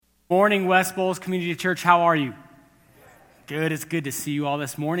Morning, West Bowles Community Church. How are you? Good. It's good to see you all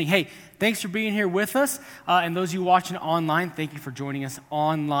this morning. Hey, thanks for being here with us. And those of you watching online, thank you for joining us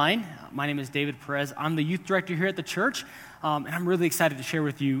online. My name is David Perez. I'm the youth director here at the church. And I'm really excited to share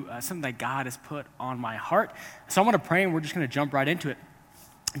with you something that God has put on my heart. So I want to pray, and we're just going to jump right into it.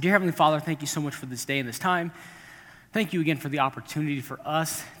 Dear Heavenly Father, thank you so much for this day and this time. Thank you again for the opportunity for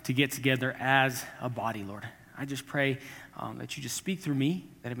us to get together as a body, Lord. I just pray that you just speak through me,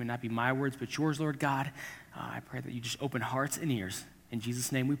 that it may not be my words, but yours, Lord God. I pray that you just open hearts and ears. In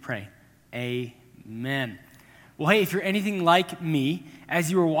Jesus' name we pray. Amen. Well, hey, if you're anything like me, as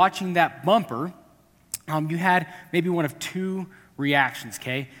you were watching that bumper, you had maybe one of two reactions,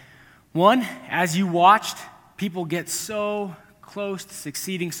 okay? One, as you watched people get so close to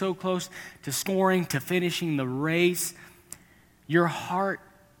succeeding, so close to scoring, to finishing the race, your heart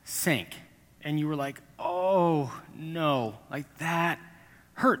sank. And you were like, oh, no, like that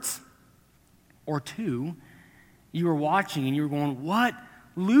hurts. Or two, you were watching and you were going, what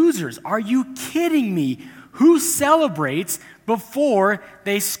losers? Are you kidding me? Who celebrates before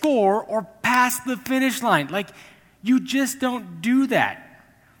they score or pass the finish line? Like, you just don't do that.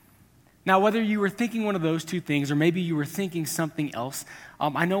 Now, whether you were thinking one of those two things or maybe you were thinking something else,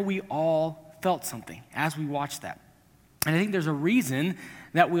 I know we all felt something as we watched that. And I think there's a reason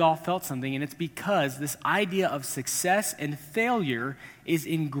that we all felt something, and it's because this idea of success and failure is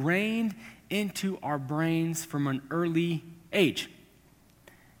ingrained into our brains from an early age.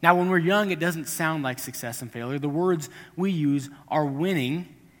 Now, when we're young, it doesn't sound like success and failure. The words we use are winning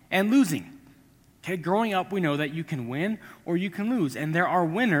and losing. Okay, growing up, we know that you can win or you can lose, and there are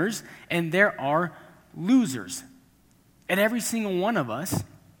winners and there are losers. And every single one of us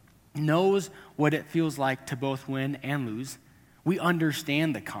knows what it feels like to both win and lose. We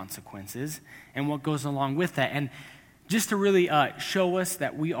understand the consequences and what goes along with that. And just to really show us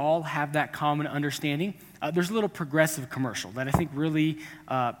that we all have that common understanding, there's a little Progressive commercial that I think really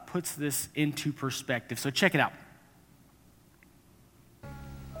puts this into perspective. So check it out.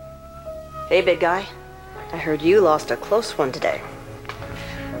 Hey, big guy. I heard you lost a close one today.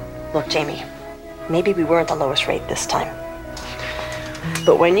 Look, Jamie, maybe we weren't the lowest rate this time.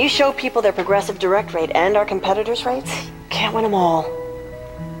 But when you show people their Progressive direct rate and our competitors' rates, you can't win them all.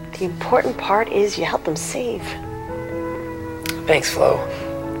 The important part is you help them save. Thanks, Flo.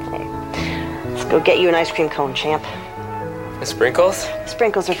 Hey, let's go get you an ice cream cone, champ. The sprinkles?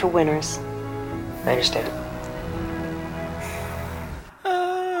 Sprinkles are for winners. I understand.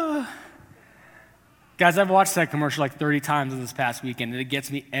 Guys, I've watched that commercial like 30 times in this past weekend, and it gets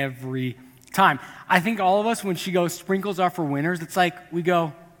me every time. I think all of us, when she goes, sprinkles are for winners, it's like we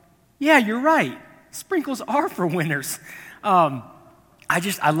go, yeah, you're right. Sprinkles are for winners.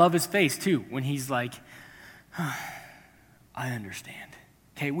 I love his face too when he's like, I understand.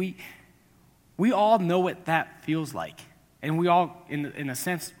 Okay, we all know what that feels like. And we all, in a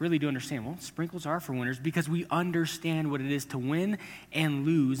sense, really do understand, well, sprinkles are for winners because we understand what it is to win and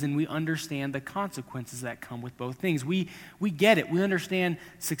lose, and we understand the consequences that come with both things. We get it. We understand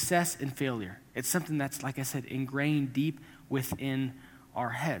success and failure. It's something that's, like I said, ingrained deep within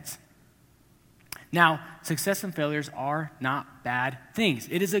our heads. Now, success and failures are not bad things.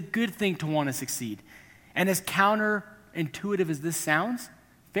 It is a good thing to want to succeed. And as counterintuitive as this sounds,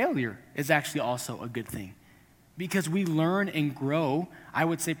 failure is actually also a good thing. Because we learn and grow, I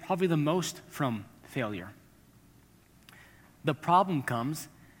would say probably the most from failure. The problem comes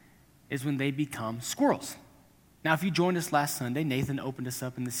is when they become squirrels. Now, if you joined us last Sunday, Nathan opened us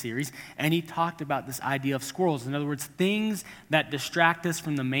up in the series, and he talked about this idea of squirrels. In other words, things that distract us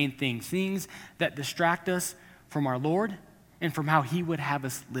from the main things that distract us from our Lord and from how he would have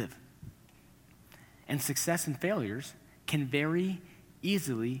us live. And success and failures can very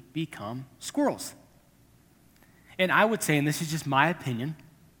easily become squirrels. And I would say, and this is just my opinion,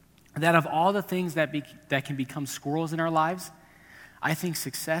 that of all the things that can become squirrels in our lives, I think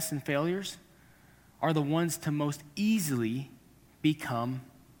success and failures are the ones to most easily become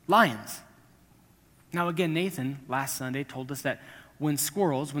lions. Now again, Nathan last Sunday told us that when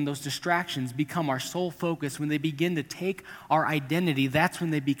those distractions become our sole focus, when they begin to take our identity, that's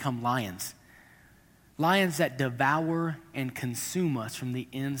when they become lions. Lions that devour and consume us from the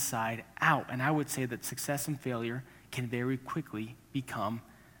inside out. And I would say that success and failure can very quickly become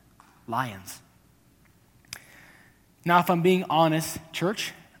lions. Now, if I'm being honest,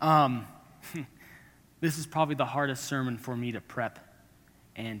 church, this is probably the hardest sermon for me to prep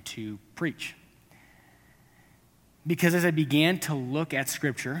and to preach. Because as I began to look at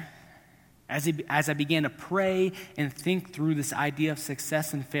Scripture, as I began to pray and think through this idea of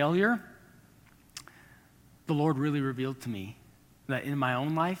success and failure, the Lord really revealed to me that in my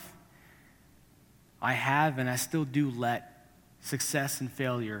own life I have and I still do let success and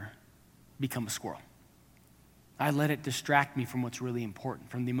failure become a squirrel. I let it distract me from what's really important,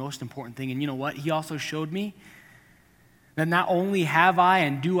 from the most important thing. And you know what? He also showed me that not only have I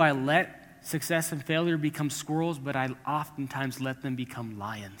and do I let success and failure become squirrels, but I oftentimes let them become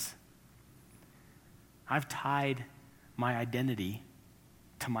lions. I've tied my identity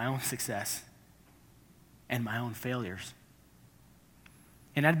to my own success and my own failures.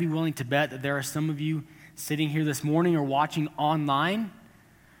 And I'd be willing to bet that there are some of you sitting here this morning or watching online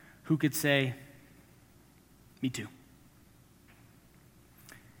who could say, me too.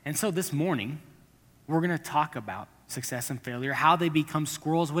 And so this morning, we're going to talk about success and failure, how they become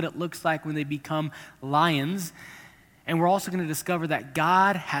squirrels, what it looks like when they become lions. And we're also going to discover that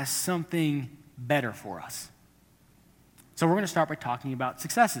God has something better for us. So we're going to start by talking about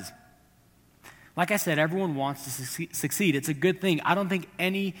successes. Like I said, everyone wants to succeed. It's a good thing. I don't think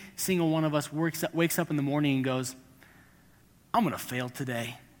any single one of us wakes up in the morning and goes, I'm going to fail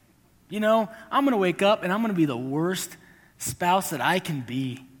today. You know, I'm going to wake up and I'm going to be the worst spouse that I can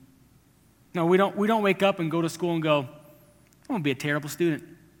be. No, we don't wake up and go to school and go, I'm going to be a terrible student.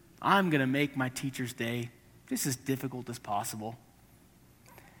 I'm going to make my teacher's day just as difficult as possible.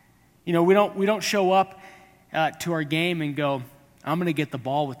 You know, we don't show up to our game and go, I'm going to get the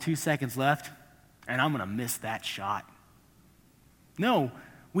ball with 2 seconds left and I'm going to miss that shot. No,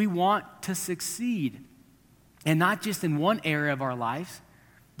 we want to succeed. And not just in one area of our lives,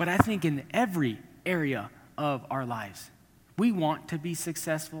 but I think in every area of our lives. We want to be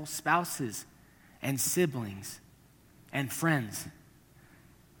successful spouses and siblings and friends.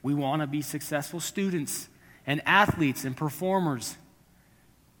 We want to be successful students and athletes and performers.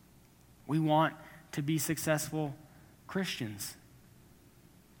 We want to be successful Christians,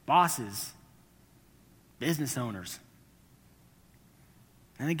 bosses, business owners.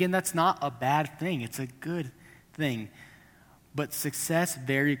 And again, that's not a bad thing. It's a good thing. But success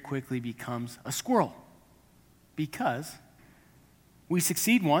very quickly becomes a squirrel because we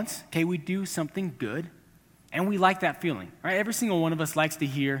succeed once, okay, we do something good, and we like that feeling, right? Every single one of us likes to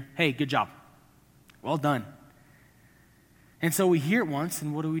hear, hey, good job, well done. And so we hear it once,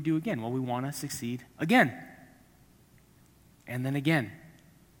 and what do we do again? Well, we want to succeed again, and then again,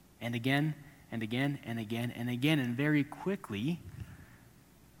 and again, and again, and again, and again, and very quickly,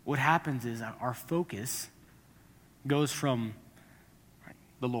 what happens is our focus goes from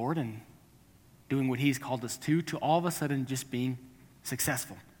the Lord and doing what He's called us to all of a sudden just being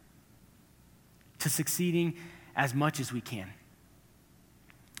successful, to succeeding as much as we can.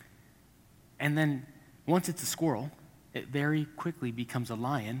 And then once it's a squirrel, it very quickly becomes a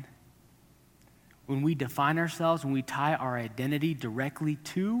lion when we define ourselves, when we tie our identity directly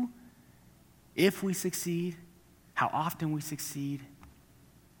to if we succeed, how often we succeed,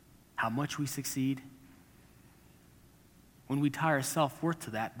 how much we succeed. When we tie our self-worth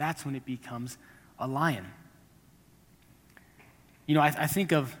to that, that's when it becomes a lion. You know, I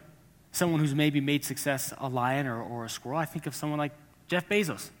think of someone who's maybe made success a lion or a squirrel. I think of someone like Jeff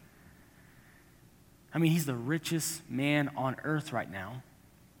Bezos. I mean, he's the richest man on earth right now.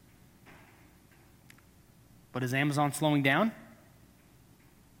 But is Amazon slowing down?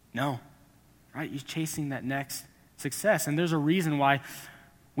 No. Right? He's chasing that next success. And there's a reason why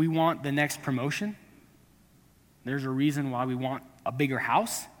we want the next promotion. There's a reason why we want a bigger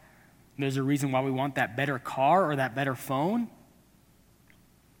house. There's a reason why we want that better car or that better phone.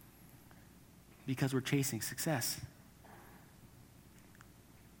 Because we're chasing success.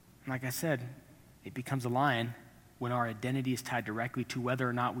 And like I said, it becomes a lion when our identity is tied directly to whether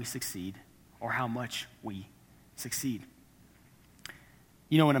or not we succeed or how much we succeed.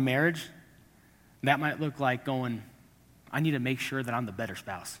 You know, in a marriage, that might look like going, I need to make sure that I'm the better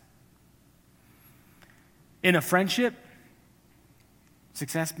spouse. In a friendship,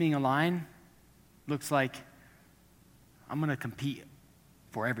 success being a lion looks like I'm going to compete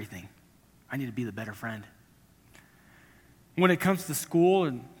for everything. I need to be the better friend. When it comes to school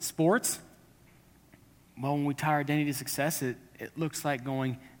and sports, well, when we tie our identity to success, it looks like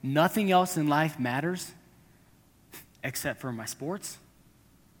going, nothing else in life matters except for my sports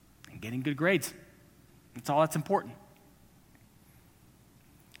and getting good grades. That's all that's important.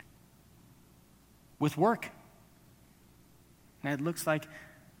 With work, and it looks like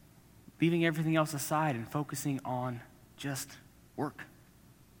leaving everything else aside and focusing on just work.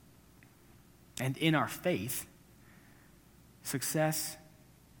 And in our faith, success,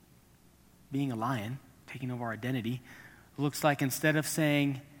 being a lion, taking over our identity, looks like instead of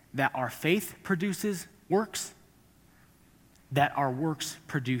saying that our faith produces works, that our works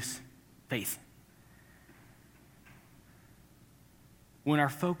produce faith. When our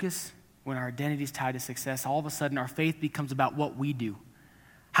focus when our identity is tied to success, all of a sudden our faith becomes about what we do,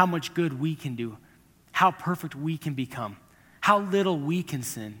 how much good we can do, how perfect we can become, how little we can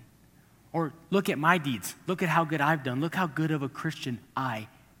sin. Or look at my deeds. Look at how good I've done. Look how good of a Christian I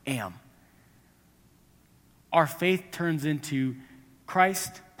am. Our faith turns into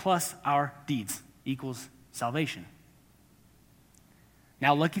Christ plus our deeds equals salvation.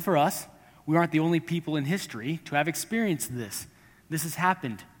 Now, lucky for us, we aren't the only people in history to have experienced this. This has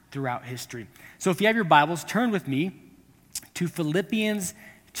happened throughout history. So if you have your Bibles, turn with me to Philippians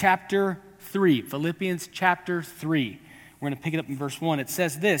chapter 3. Philippians chapter 3. We're going to pick it up in verse 1. It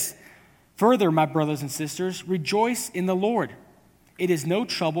says this, "Further, my brothers and sisters, rejoice in the Lord. It is no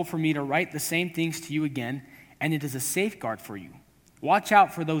trouble for me to write the same things to you again, and it is a safeguard for you. Watch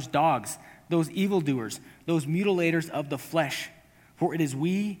out for those dogs, those evildoers, those mutilators of the flesh, for it is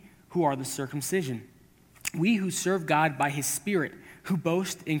we who are the circumcision, we who serve God by his Spirit, who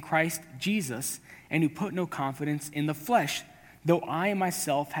boast in Christ Jesus, and who put no confidence in the flesh, though I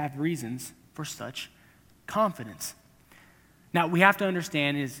myself have reasons for such confidence." Now, we have to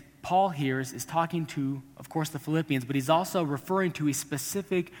understand is Paul here is talking to, of course, the Philippians, but he's also referring to a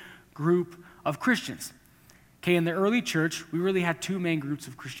specific group of Christians. Okay, in the early church, we really had two main groups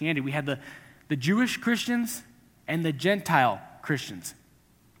of Christianity. We had the Jewish Christians and the Gentile Christians.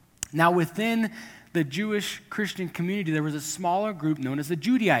 Now, within the Jewish Christian community, there was a smaller group known as the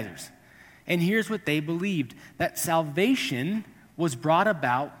Judaizers. And here's what they believed, that salvation was brought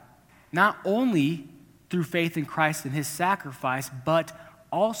about not only through faith in Christ and his sacrifice, but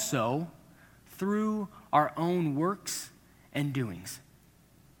also through our own works and doings.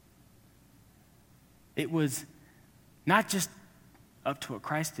 It was not just up to what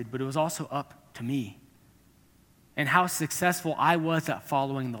Christ did, but it was also up to me and how successful I was at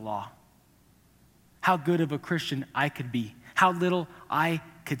following the law, how good of a Christian I could be, how little I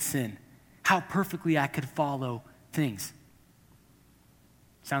could sin, how perfectly I could follow things.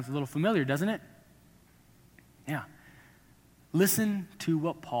 Sounds a little familiar, doesn't it? Yeah. Listen to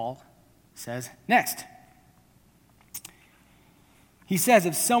what Paul says next. He says,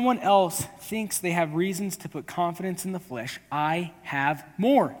 "If someone else thinks they have reasons to put confidence in the flesh, I have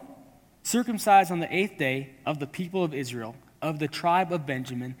more. Circumcised on the 8th day of the people of Israel, of the tribe of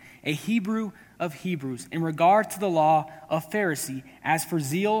Benjamin, a Hebrew of Hebrews, in regard to the law, a Pharisee, as for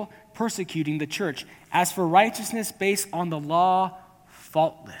zeal, persecuting the church, as for righteousness based on the law,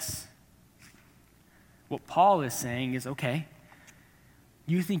 faultless." What Paul is saying is, okay,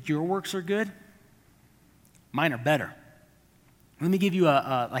 you think your works are good? Mine are better. Let me give you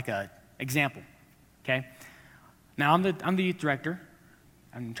a example, okay? Now, I'm the youth director.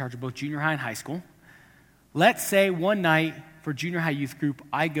 I'm in charge of both junior high and high school. Let's say one night for junior high youth group,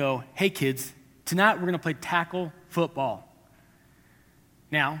 I go, "Hey kids, tonight we're going to play tackle football."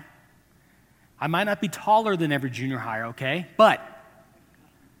 Now, I might not be taller than every junior higher, okay? But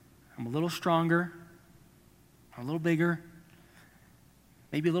I'm a little stronger, I'm a little bigger,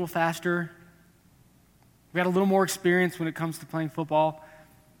 maybe a little faster. We got a little more experience when it comes to playing football,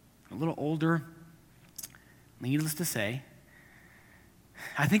 a little older. Needless to say,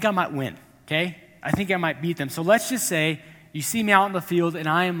 I think I might win, okay? I think I might beat them. So let's just say you see me out in the field and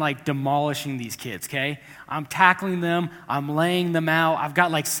I am like demolishing these kids, okay? I'm tackling them, I'm laying them out. I've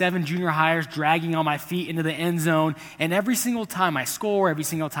got like 7 junior hires dragging on my feet into the end zone. And every single time I score, every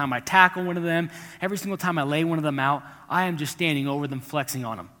single time I tackle one of them, every single time I lay one of them out, I am just standing over them, flexing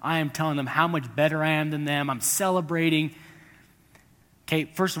on them. I am telling them how much better I am than them. I'm celebrating. Okay,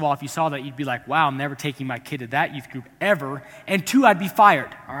 first of all, if you saw that, you'd be like, wow, I'm never taking my kid to that youth group ever. And 2, I'd be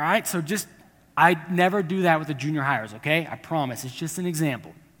fired, all right? So I'd never do that with the junior hires, okay? I promise. It's just an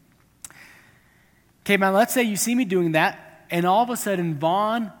example. Okay, man, let's say you see me doing that, and all of a sudden,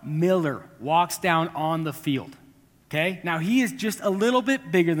 Von Miller walks down on the field, okay? Now, he is just a little bit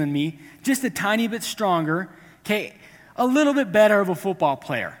bigger than me, just a tiny bit stronger, okay? A little bit better of a football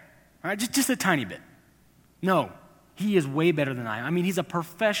player, all right? Just a tiny bit. No, he is way better than I am. I mean, he's a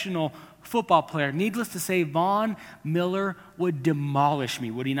professional football player. Needless to say, Von Miller would demolish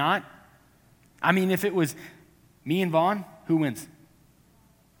me, would he not? I mean, if it was me and Vaughn, who wins?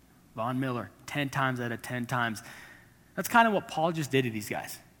 Von Miller, 10 times out of 10 times. That's kind of what Paul just did to these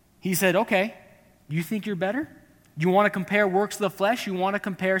guys. He said, okay, you think you're better? You want to compare works of the flesh? You want to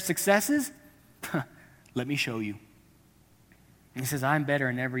compare successes? Let me show you. And he says, I'm better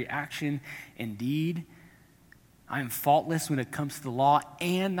in every action and deed. I am faultless when it comes to the law,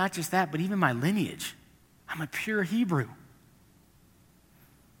 and not just that, but even my lineage. I'm a pure Hebrew.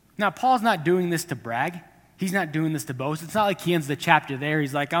 Now, Paul's not doing this to brag. He's not doing this to boast. It's not like he ends the chapter there.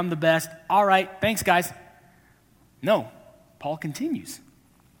 He's like, I'm the best. All right, thanks, guys. No, Paul continues.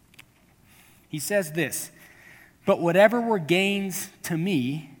 He says this, "But whatever were gains to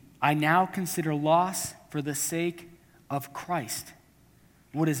me, I now consider loss for the sake of Christ.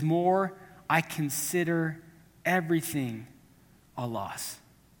 What is more, I consider everything a loss."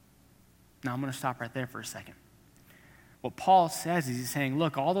 Now I'm going to stop right there for a second. What Paul says is he's saying,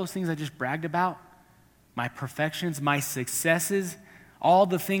 look, all those things I just bragged about, my perfections, my successes, all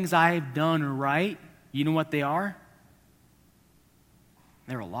the things I have done right, you know what they are?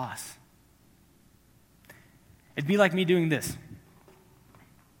 They're a loss. It'd be like me doing this.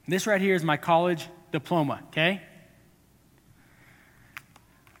 This right here is my college diploma, okay?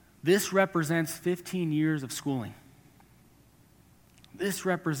 This represents 15 years of schooling. This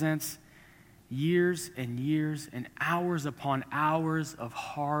represents years and years and hours upon hours of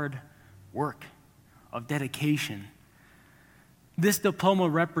hard work, of dedication. This diploma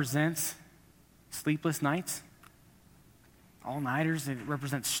represents sleepless nights, all-nighters. It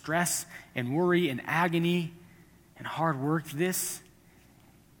represents stress and worry and agony and hard work. This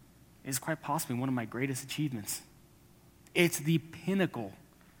is quite possibly one of my greatest achievements. It's the pinnacle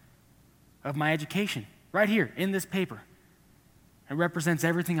of my education, right here in this paper. It represents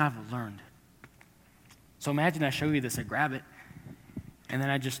everything I've learned. So imagine I show you this, I grab it, and then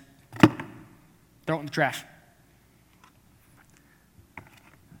I just throw it in the trash.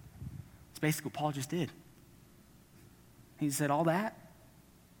 It's basically what Paul just did. He said, all that,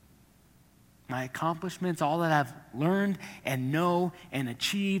 my accomplishments, all that I've learned and know and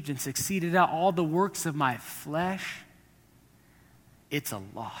achieved and succeeded at, all the works of my flesh, it's a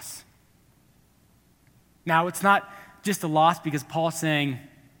loss. Now, it's not just a loss because Paul's saying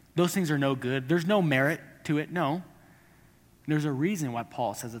those things are no good. There's no merit to it. No. There's a reason why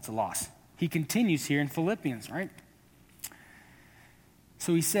Paul says it's a loss. He continues here in Philippians, right?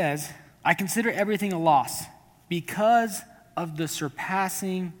 So he says, I consider everything a loss because of the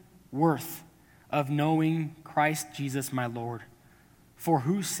surpassing worth of knowing Christ Jesus my Lord, for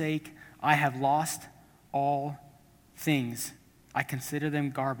whose sake I have lost all things. I consider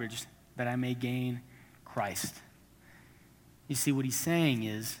them garbage that I may gain Christ. You see, what he's saying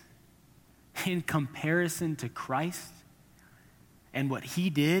is, in comparison to Christ and what he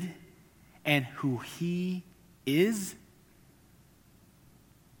did and who he is,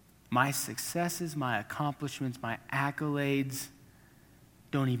 my successes, my accomplishments, my accolades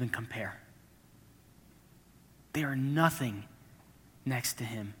don't even compare. They are nothing next to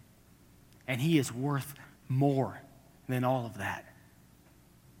him. And he is worth more than all of that.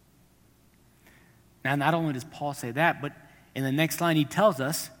 Now, not only does Paul say that, but in the next line, he tells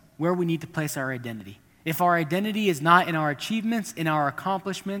us where we need to place our identity. If our identity is not in our achievements, in our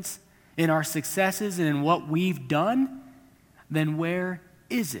accomplishments, in our successes, and in what we've done, then where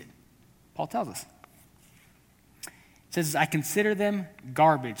is it? Paul tells us. It says, I consider them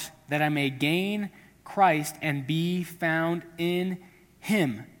garbage, that I may gain Christ and be found in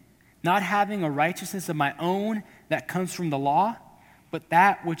him, not having a righteousness of my own that comes from the law, but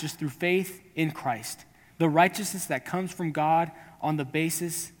that which is through faith in Christ, the righteousness that comes from God on the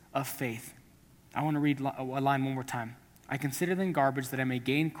basis of faith. I want to read a line one more time. I consider them garbage that I may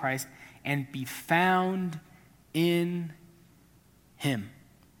gain Christ and be found in him.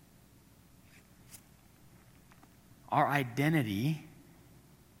 Our identity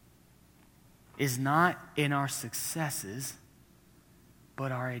is not in our successes,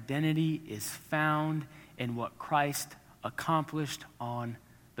 but our identity is found in what Christ accomplished on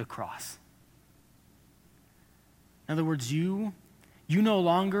the cross. In other words, you no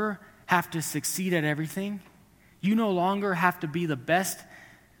longer have to succeed at everything. You no longer have to be the best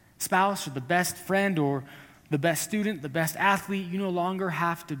spouse or the best friend or the best student, the best athlete. You no longer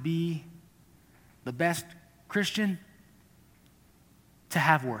have to be the best Christian to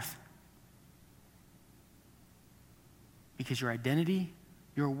have worth. Because your identity,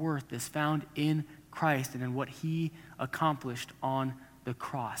 your worth is found in Christ and in what he accomplished on the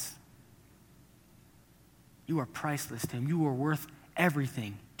cross. You are priceless to him. You are worth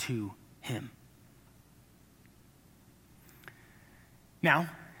everything to him. Now,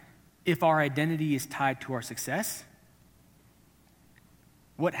 if our identity is tied to our success,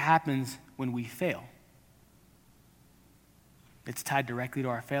 what happens when we fail? It's tied directly to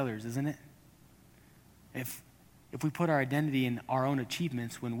our failures, isn't it? If we put our identity in our own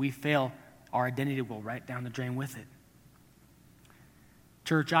achievements, when we fail, our identity will right down the drain with it.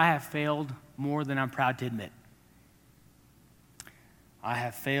 Church, I have failed more than I'm proud to admit. I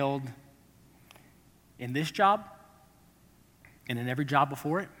have failed in this job and in every job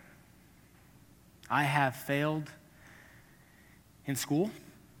before it. I have failed in school.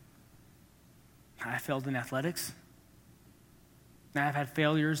 I failed in athletics. And I've had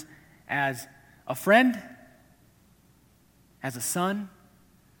failures as a friend, as a son,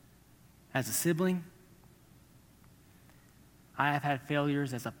 as a sibling. I have had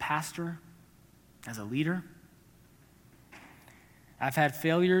failures as a pastor, as a leader. I've had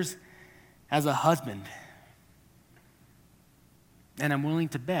failures as a husband. And I'm willing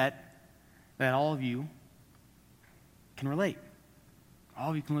to bet that all of you can relate.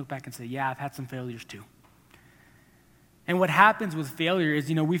 All of you can look back and say, yeah, I've had some failures too. And what happens with failure is,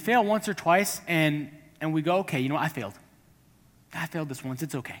 we fail once or twice and we go, okay, I failed. I failed this once,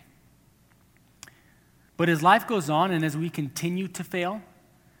 it's okay. But as life goes on and as we continue to fail,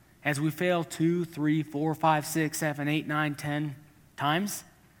 as we fail 2, 3, 4, 5, 6, 7, 8, 9, 10 times,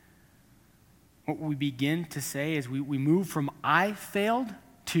 what we begin to say is we move from I failed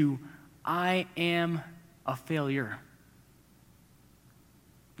to I am a failure.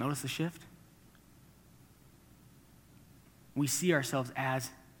 Notice the shift? We see ourselves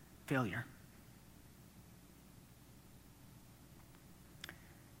as failure.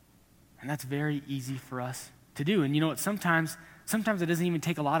 And that's very easy for us to do. And you know what? Sometimes it doesn't even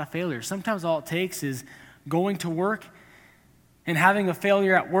take a lot of failures. Sometimes all it takes is going to work and having a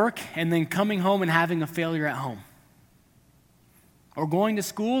failure at work and then coming home and having a failure at home. Or going to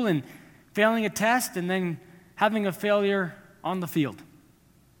school and failing a test and then having a failure on the field.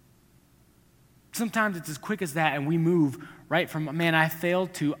 Sometimes it's as quick as that and we move right from, man, I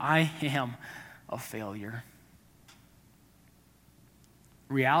failed to I am a failure.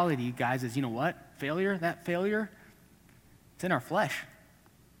 Reality, guys, is, you know what? That failure, it's in our flesh.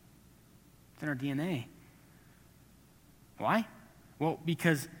 It's in our DNA. Why? Well,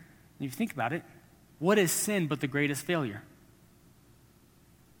 because if you think about it, what is sin but the greatest failure?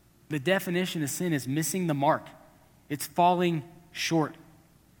 The definition of sin is missing the mark. It's falling short.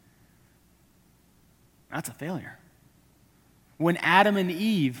 That's a failure. When Adam and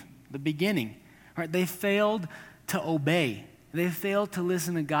Eve, the beginning, right, they failed to obey. They failed to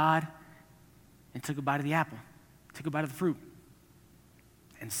listen to God and took a bite of the apple, took a bite of the fruit,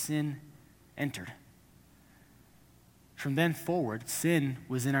 and sin entered. From then forward, sin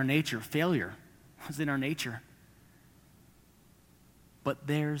was in our nature. Failure was in our nature. But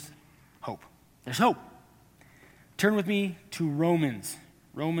there's hope. There's hope. Turn with me to Romans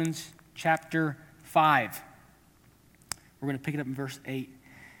chapter 5. We're going to pick it up in verse 8.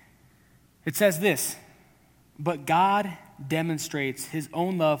 It says this, "But God demonstrates his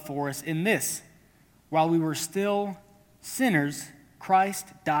own love for us in this: while we were still sinners, Christ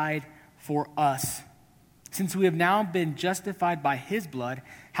died for us. Since we have now been justified by his blood,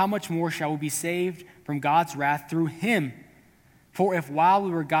 how much more shall we be saved from God's wrath through him? For if while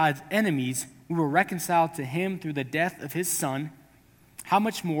we were God's enemies, we were reconciled to him through the death of his Son, how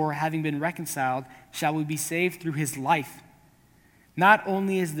much more, having been reconciled, shall we be saved through his life? Not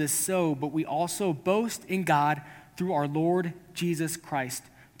only is this so, but we also boast in God through our Lord Jesus Christ.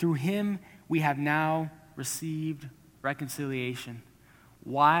 Through him we have now received reconciliation.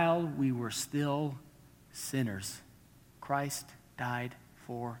 While we were still sinners, Christ died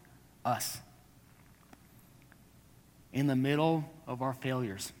for us." In the middle of our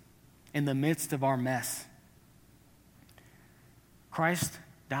failures, in the midst of our mess, Christ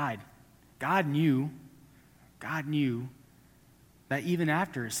died. God knew that even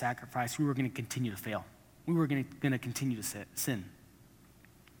after his sacrifice, we were going to continue to fail. We were going to continue to sin.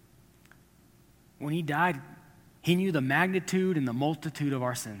 When he died, he knew the magnitude and the multitude of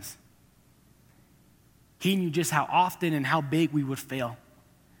our sins. He knew just how often and how big we would fail.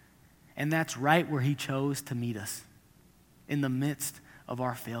 And that's right where he chose to meet us, in the midst of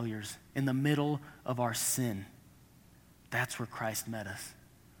our failures, in the middle of our sin. That's where Christ met us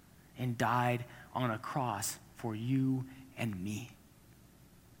and died on a cross for you and me.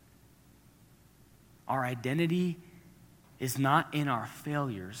 Our identity is not in our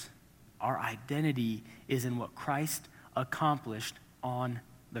failures. Our identity is in what Christ accomplished on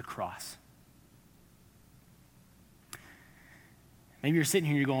the cross. Maybe you're sitting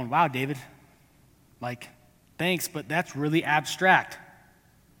here and you're going, wow, David, thanks, but that's really abstract.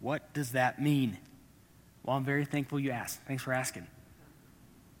 What does that mean? Well, I'm very thankful you asked. Thanks for asking.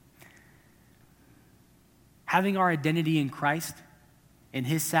 Having our identity in Christ, in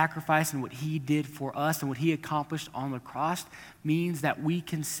his sacrifice and what he did for us and what he accomplished on the cross, means that we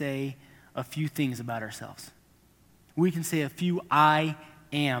can say a few things about ourselves. We can say a few I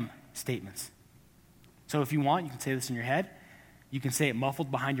am statements. So if you want, you can say this in your head. You can say it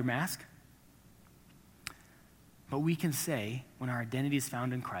muffled behind your mask. But we can say, when our identity is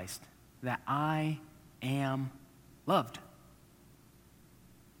found in Christ, that I am loved.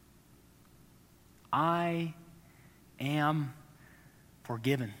 I am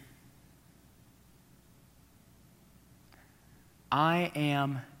forgiven. I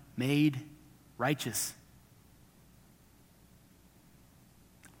am made righteous.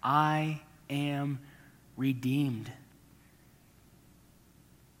 I am redeemed.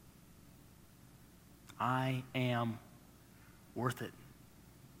 I am worth it.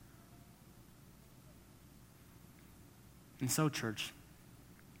 And so, church,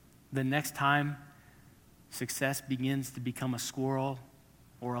 the next time success begins to become a squirrel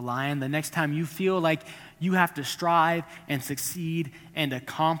or a lion, the next time you feel like you have to strive and succeed and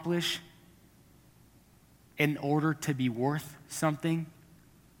accomplish in order to be worth something,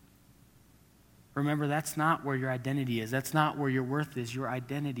 remember, that's not where your identity is. That's not where your worth is. Your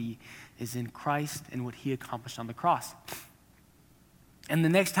identity is in Christ and what he accomplished on the cross. And the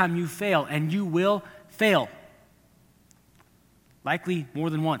next time you fail, and you will fail, likely more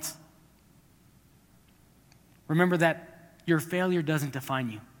than once, remember that your failure doesn't define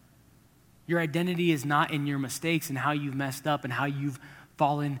you. Your identity is not in your mistakes and how you've messed up and how you've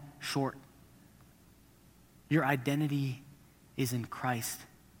fallen short. Your identity is in Christ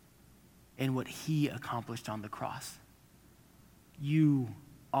and what he accomplished on the cross. You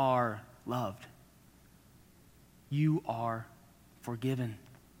are loved. You are forgiven.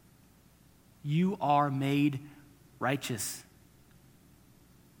 You are made righteous.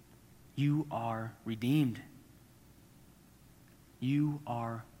 You are redeemed. You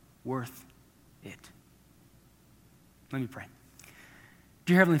are worth it. Let me pray.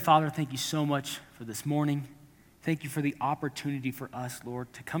 Dear Heavenly Father, thank you so much for this morning. Thank you for the opportunity for us,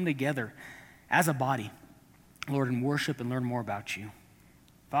 Lord, to come together as a body, Lord, and worship and learn more about you.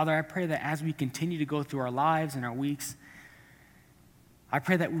 Father, I pray that as we continue to go through our lives and our weeks, I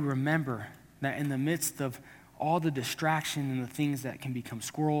pray that we remember that in the midst of all the distraction and the things that can become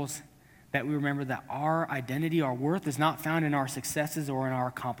squirrels, that we remember that our identity, our worth is not found in our successes or in our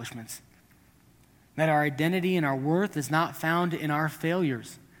accomplishments. That our identity and our worth is not found in our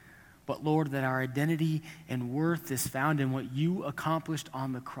failures, but Lord, that our identity and worth is found in what you accomplished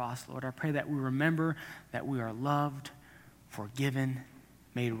on the cross. Lord, I pray that we remember that we are loved, forgiven,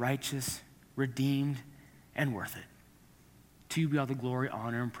 made righteous, redeemed, and worth it. To you be all the glory,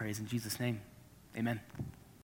 honor, and praise in Jesus' name. Amen.